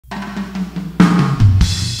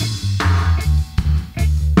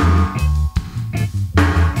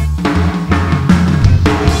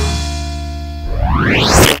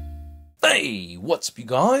What's up, you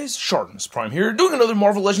guys? ShartimusPrime here, doing another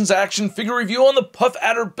Marvel Legends action figure review on the Puff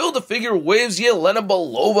Adder Build-A-Figure Waves Yelena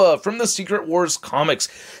Belova from the Secret Wars comics.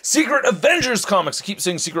 Secret Avengers comics. I keep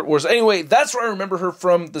saying Secret Wars. Anyway, that's where I remember her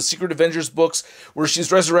from, the Secret Avengers books, where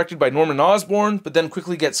she's resurrected by Norman Osborn, but then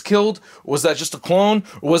quickly gets killed. Or was that just a clone?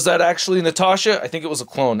 Or was that actually Natasha? I think it was a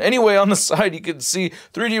clone. Anyway, on the side, you can see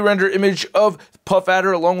 3D render image of Puff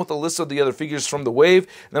Adder, along with a list of the other figures from the wave.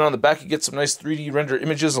 And then on the back, you get some nice 3D render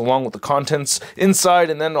images, along with the contents inside,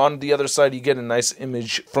 and then on the other side you get a nice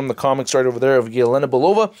image from the comics right over there of Yelena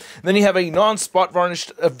Belova. And then you have a non-spot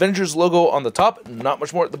varnished Avengers logo on the top, not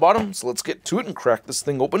much more at the bottom, so let's get to it and crack this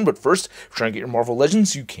thing open. But first, if you're trying to get your Marvel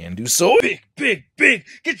Legends, you can do so. Big!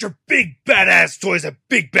 Get your big badass toys at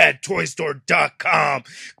BigBadToyStore.com.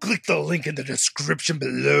 Click the link in the description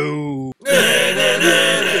below.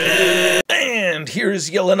 And here's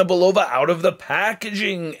Yelena Belova out of the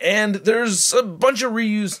packaging, and there's a bunch of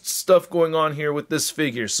reused stuff going on here with this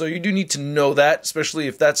figure, so you do need to know that, especially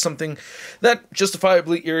if that's something that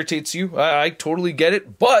justifiably irritates you. I totally get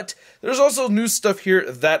it, but there's also new stuff here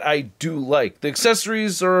that I do like. The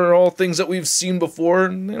accessories are all things that we've seen before,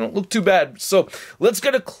 and they don't look too bad, so let's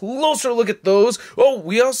get a closer look at those. Oh,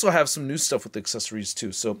 we also have some new stuff with the accessories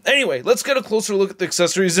too, so anyway, let's get a closer look at the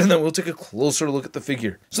accessories, and then we'll take a closer look at the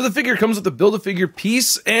figure. So the figure comes with the Build-A-Figure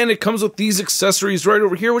piece, and it comes with these accessories right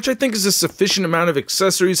over here, which I think is a sufficient amount of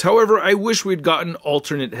accessories. However, I wish we'd gotten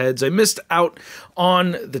alternate heads. I missed out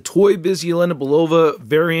on the Toy Biz Yelena Belova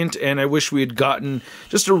variant, and I wish we had gotten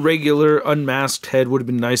just a regular unmasked head. Would have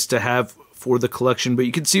been nice to have for the collection, but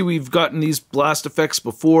you can see we've gotten these blast effects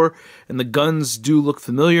before, and the guns do look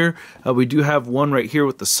familiar. We do have one right here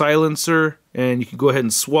with the silencer, and you can go ahead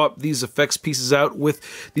and swap these effects pieces out with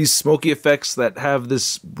these smoky effects that have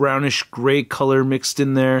this brownish gray color mixed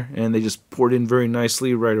in there, and they just poured in very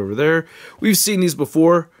nicely right over there. We've seen these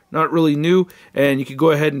before, not really new, and you can go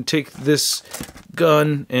ahead and take this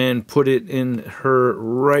gun and put it in her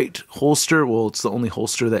right holster. Well, it's the only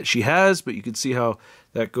holster that she has, but you can see how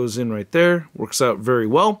that goes in right there. Works out very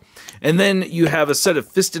well. And then you have a set of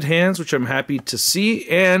fisted hands, which I'm happy to see,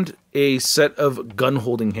 and a set of gun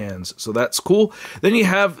holding hands. So that's cool. Then you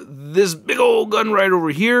have this big old gun right over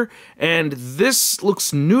here, and this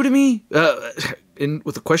looks new to me.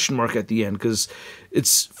 With a question mark at the end, because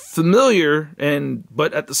it's familiar,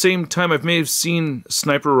 but at the same time I may have seen a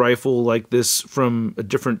sniper rifle like this from a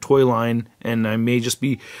different toy line, and I may just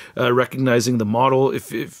be recognizing the model.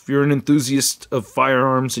 If you're an enthusiast of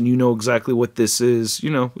firearms and you know exactly what this is,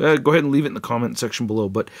 go ahead and leave it in the comment section below.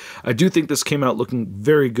 But I do think this came out looking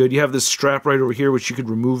very good. You have this strap right over here, which you could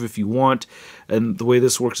remove if you want, and the way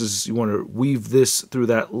this works is you want to weave this through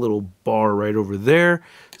that little bar right over there.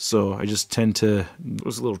 So I just tend to, it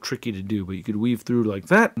was a little tricky to do, but you could weave through like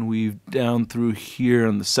that and weave down through here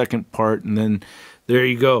on the second part, and then there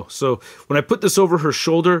you go. So when I put this over her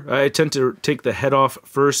shoulder, I tend to take the head off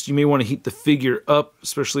first. You may want to heat the figure up,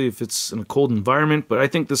 especially if it's in a cold environment, but I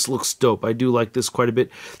think this looks dope. I do like this quite a bit.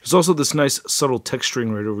 There's also this nice subtle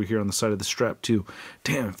texturing right over here on the side of the strap too.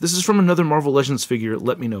 Damn, if this is from another Marvel Legends figure,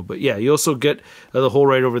 let me know. But yeah, you also get the hole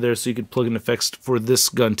right over there so you could plug in effects for this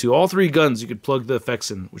gun too. All three guns you could plug the effects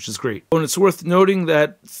in, which is great. And it's worth noting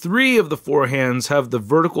that 3 of the 4 hands have the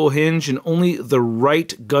vertical hinge, and only the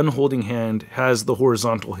right gun holding hand has the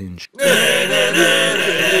horizontal hinge.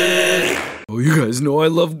 Oh, you guys know I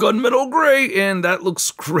love gunmetal gray, and that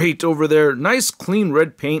looks great over there. Nice clean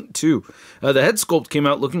red paint too. The head sculpt came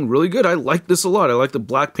out looking really good. I like this a lot. I like the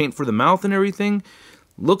black paint for the mouth and everything.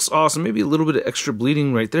 Looks awesome. Maybe a little bit of extra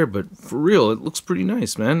bleeding right there, but for real, it looks pretty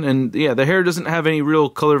nice, man. And yeah, the hair doesn't have any real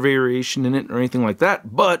color variation in it or anything like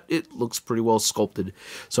that, but it looks pretty well sculpted.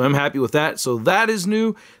 So I'm happy with that. So that is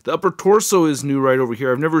new. The upper torso is new right over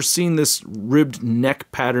here. I've never seen this ribbed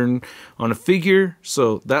neck pattern on a figure,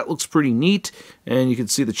 so that looks pretty neat. And you can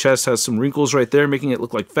see the chest has some wrinkles right there, making it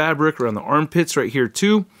look like fabric around the armpits right here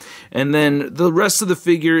too. And then the rest of the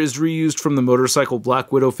figure is reused from the motorcycle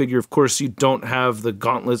Black Widow figure. Of course, you don't have the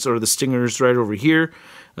gauntlets or the stingers right over here.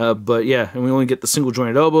 But yeah, and we only get the single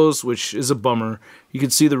jointed elbows, which is a bummer. You can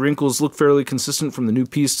see the wrinkles look fairly consistent from the new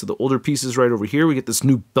piece to the older pieces right over here. We get this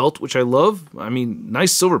new belt, which I love. I mean,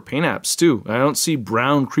 nice silver paint apps too. I don't see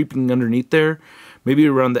brown creeping underneath there. Maybe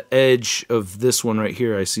around the edge of this one right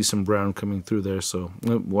here, I see some brown coming through there, so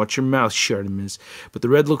watch your mouth, Shartimus. But the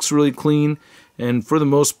red looks really clean, and for the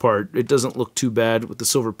most part, it doesn't look too bad with the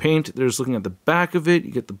silver paint. There's looking at the back of it,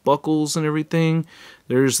 you get the buckles and everything.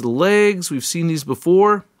 There's the legs, we've seen these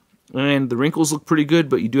before, and the wrinkles look pretty good,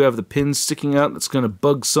 but you do have the pins sticking out. That's going to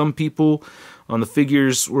bug some people. on the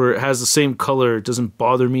figures where it has the same color. It doesn't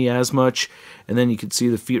bother me as much. And then you can see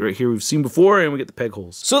the feet right here we've seen before, and we get the peg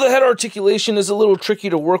holes. So the head articulation is a little tricky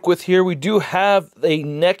to work with here. We do have a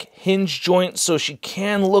neck hinge joint, so she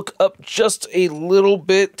can look up just a little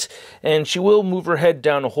bit, and she will move her head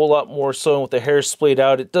down a whole lot more so with the hair splayed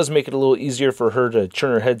out. It does make it a little easier for her to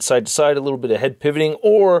turn her head side to side, a little bit of head pivoting,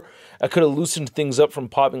 or I could have loosened things up from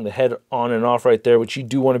popping the head on and off right there, which you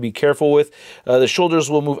do want to be careful with. The shoulders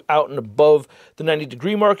will move out and above the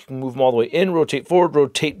 90-degree mark. You can move them all the way in, rotate forward,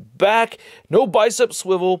 rotate back. No bicep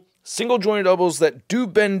swivel, single jointed elbows that do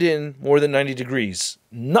bend in more than 90 degrees.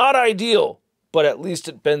 Not ideal, but at least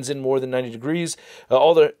it bends in more than 90 degrees.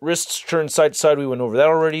 All the wrists turn side to side. We went over that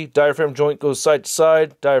already. Diaphragm joint goes side to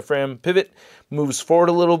side. Diaphragm pivot moves forward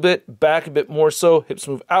a little bit, back a bit more so. Hips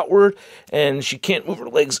move outward, and she can't move her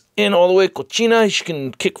legs in all the way. Cochina, she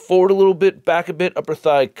can kick forward a little bit, back a bit, upper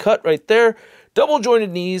thigh cut right there. Double jointed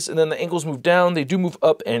knees, and then the ankles move down. They do move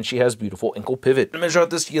up, and she has beautiful ankle pivot. To measure out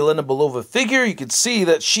this Yelena Belova figure, you can see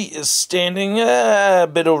that she is standing a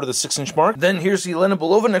bit over the 6-inch mark. Then here's Yelena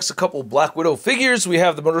Belova next to a couple Black Widow figures. We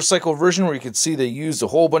have the motorcycle version where you can see they used a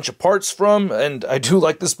whole bunch of parts from, and I do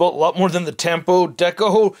like this belt a lot more than the Tampo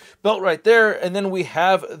Deco belt right there. And then we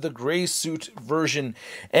have the gray suit version,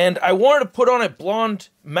 and I wanted to put on a blonde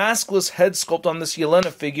maskless head sculpt on this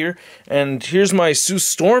Yelena figure, and here's my Sue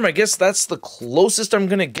Storm. I guess that's the closest I'm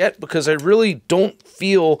gonna get because I really don't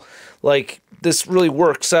feel like this really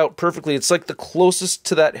works out perfectly. It's like the closest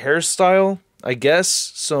to that hairstyle, I guess.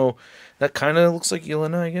 So that kind of looks like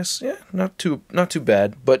Yelena, I guess. Yeah, not too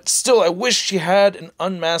bad. But still, I wish she had an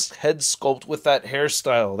unmasked head sculpt with that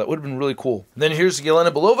hairstyle. That would have been really cool. Then here's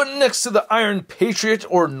Yelena Belova next to the Iron Patriot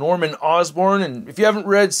or Norman Osborn. And if you haven't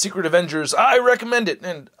read Secret Avengers, I recommend it.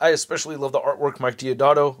 And I especially love the artwork, Mike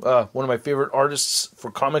Deodato, one of my favorite artists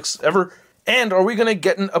for comics ever. And are we going to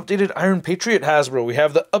get an updated Iron Patriot Hasbro? We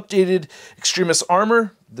have the updated Extremis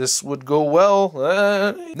armor. This would go well.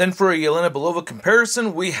 Then for a Yelena Belova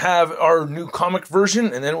comparison, we have our new comic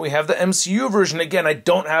version, and then we have the MCU version. Again, I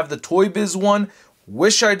don't have the Toy Biz one.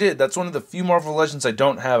 Wish I did. That's one of the few Marvel Legends I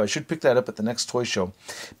don't have. I should pick that up at the next toy show.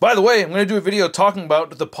 By the way, I'm going to do a video talking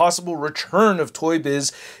about the possible return of Toy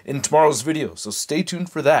Biz in tomorrow's video, so stay tuned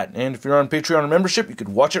for that. And if you're on Patreon or membership, you could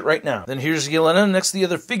watch it right now. Then here's Yelena next to the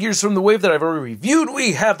other figures from the wave that I've already reviewed.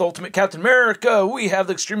 We have the Ultimate Captain America, we have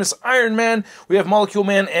the Extremis Iron Man, we have Molecule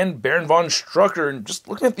Man, and Baron Von Strucker. And just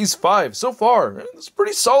looking at these 5 so far, it's a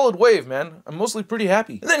pretty solid wave, man. I'm mostly pretty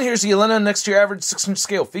happy. And then here's Yelena next to your average 6-inch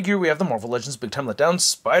scale figure. We have the Marvel Legends Big Time Letdown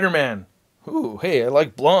Spider-Man. Ooh, hey, I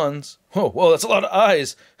like blondes. Oh, well, that's a lot of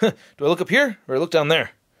eyes. Do I look up here or look down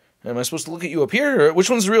there? Am I supposed to look at you up here? Or which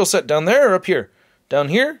one's the real set, down there or up here? Down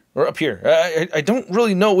here or up here? I don't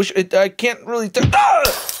really know which. I can't really tell.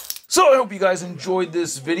 So I hope you guys enjoyed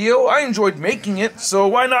this video. I enjoyed making it, so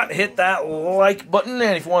why not hit that like button?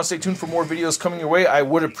 And if you want to stay tuned for more videos coming your way, I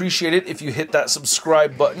would appreciate it if you hit that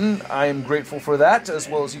subscribe button. I am grateful for that, as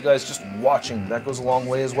well as you guys just watching. That goes a long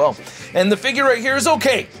way as well. And the figure right here is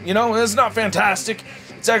okay. You know, it's not fantastic.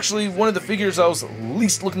 It's actually one of the figures I was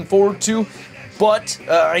least looking forward to. But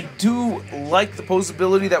I do like the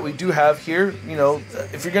posability that we do have here. You know,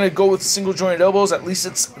 if you're gonna go with single jointed elbows, at least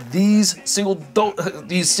it's these single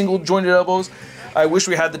jointed elbows. I wish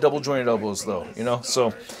we had the double jointed elbows though. You know,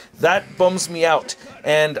 so that bums me out.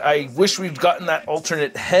 And I wish we'd gotten that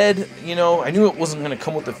alternate head. You know, I knew it wasn't gonna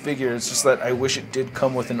come with the figure. It's just that I wish it did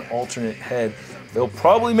come with an alternate head. They'll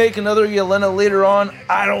probably make another Yelena later on.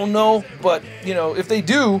 I don't know, but you know, if they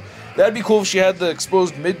do. That'd be cool if she had the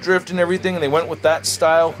exposed midriff and everything and they went with that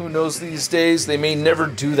style. Who knows these days? They may never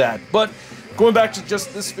do that. But going back to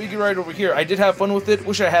just this figure right over here, I did have fun with it.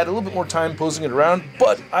 Wish I had a little bit more time posing it around,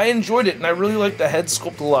 but I enjoyed it and I really like the head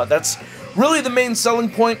sculpt a lot. That's really the main selling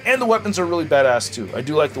point, and the weapons are really badass too. I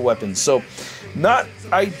do like the weapons. So not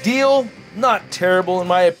ideal, not terrible in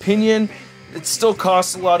my opinion. It still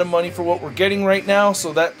costs a lot of money for what we're getting right now,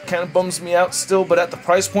 so that kind of bums me out still, but at the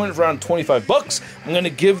price point of around 25 bucks, I'm going to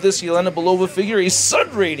give this Yelena Belova figure a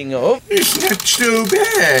SUD rating of... It's not so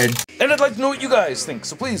bad. And I'd like to know what you guys think,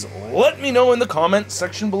 so please let me know in the comments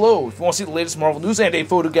section below. If you want to see the latest Marvel news and a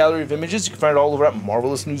photo gallery of images, you can find it all over at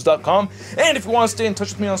marvelousnews.com. And if you want to stay in touch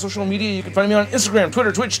with me on social media, you can find me on Instagram,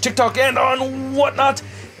 Twitter, Twitch, TikTok, and on whatnot.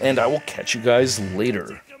 And I will catch you guys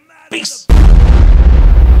later. Peace!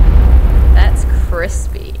 That's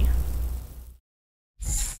crispy.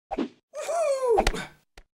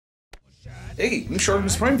 Hey, new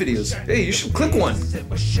ShartimusPrime videos. Hey, you should click one.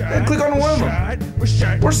 Yeah, click on one of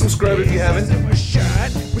them. Or subscribe if you haven't. Your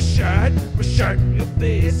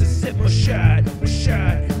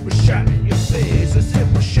face is